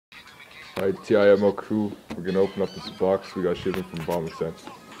Alright, TIMO crew, we're gonna open up this box. We got shipping from Bomber Sense.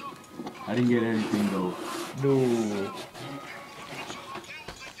 I didn't get anything though. No.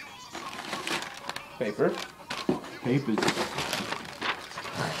 Paper. Papers.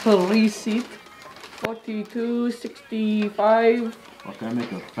 Receipt. 42.65. Fuck, I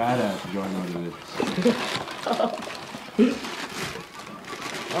make a fat ass joint out of this.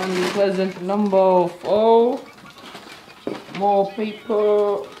 Unpleasant number 4. More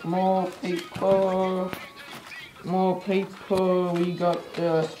paper. More paper. More paper. We got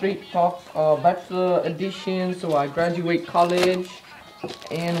the Straight Talk Bachelor Edition, so I graduate college.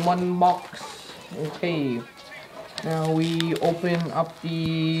 And 1 box. Okay. Now we open up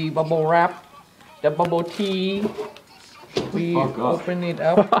the bubble wrap. The bubble tea. We open it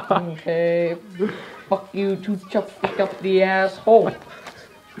up. Okay. Fuck you, two chops up the asshole.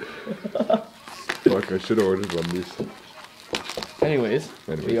 Fuck, I should have ordered one of these. Anyways,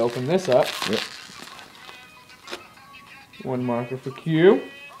 we open this up. Yep. 1 marker for Q.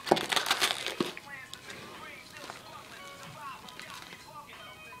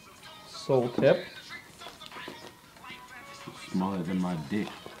 Soul tip. Smaller than my dick.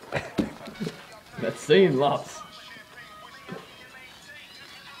 That's saying lots.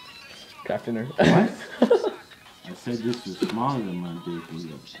 Captain Earth. What? I said this was smaller than my dick.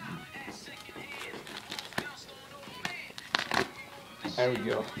 There we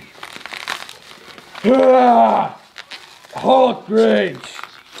go. Ah! Hulk Rage!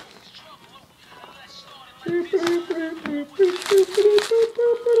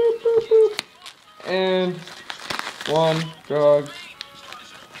 And 1 drug.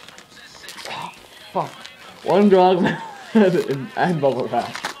 Oh, fuck. 1 drug and bubble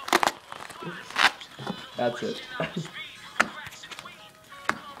wrap. That's it.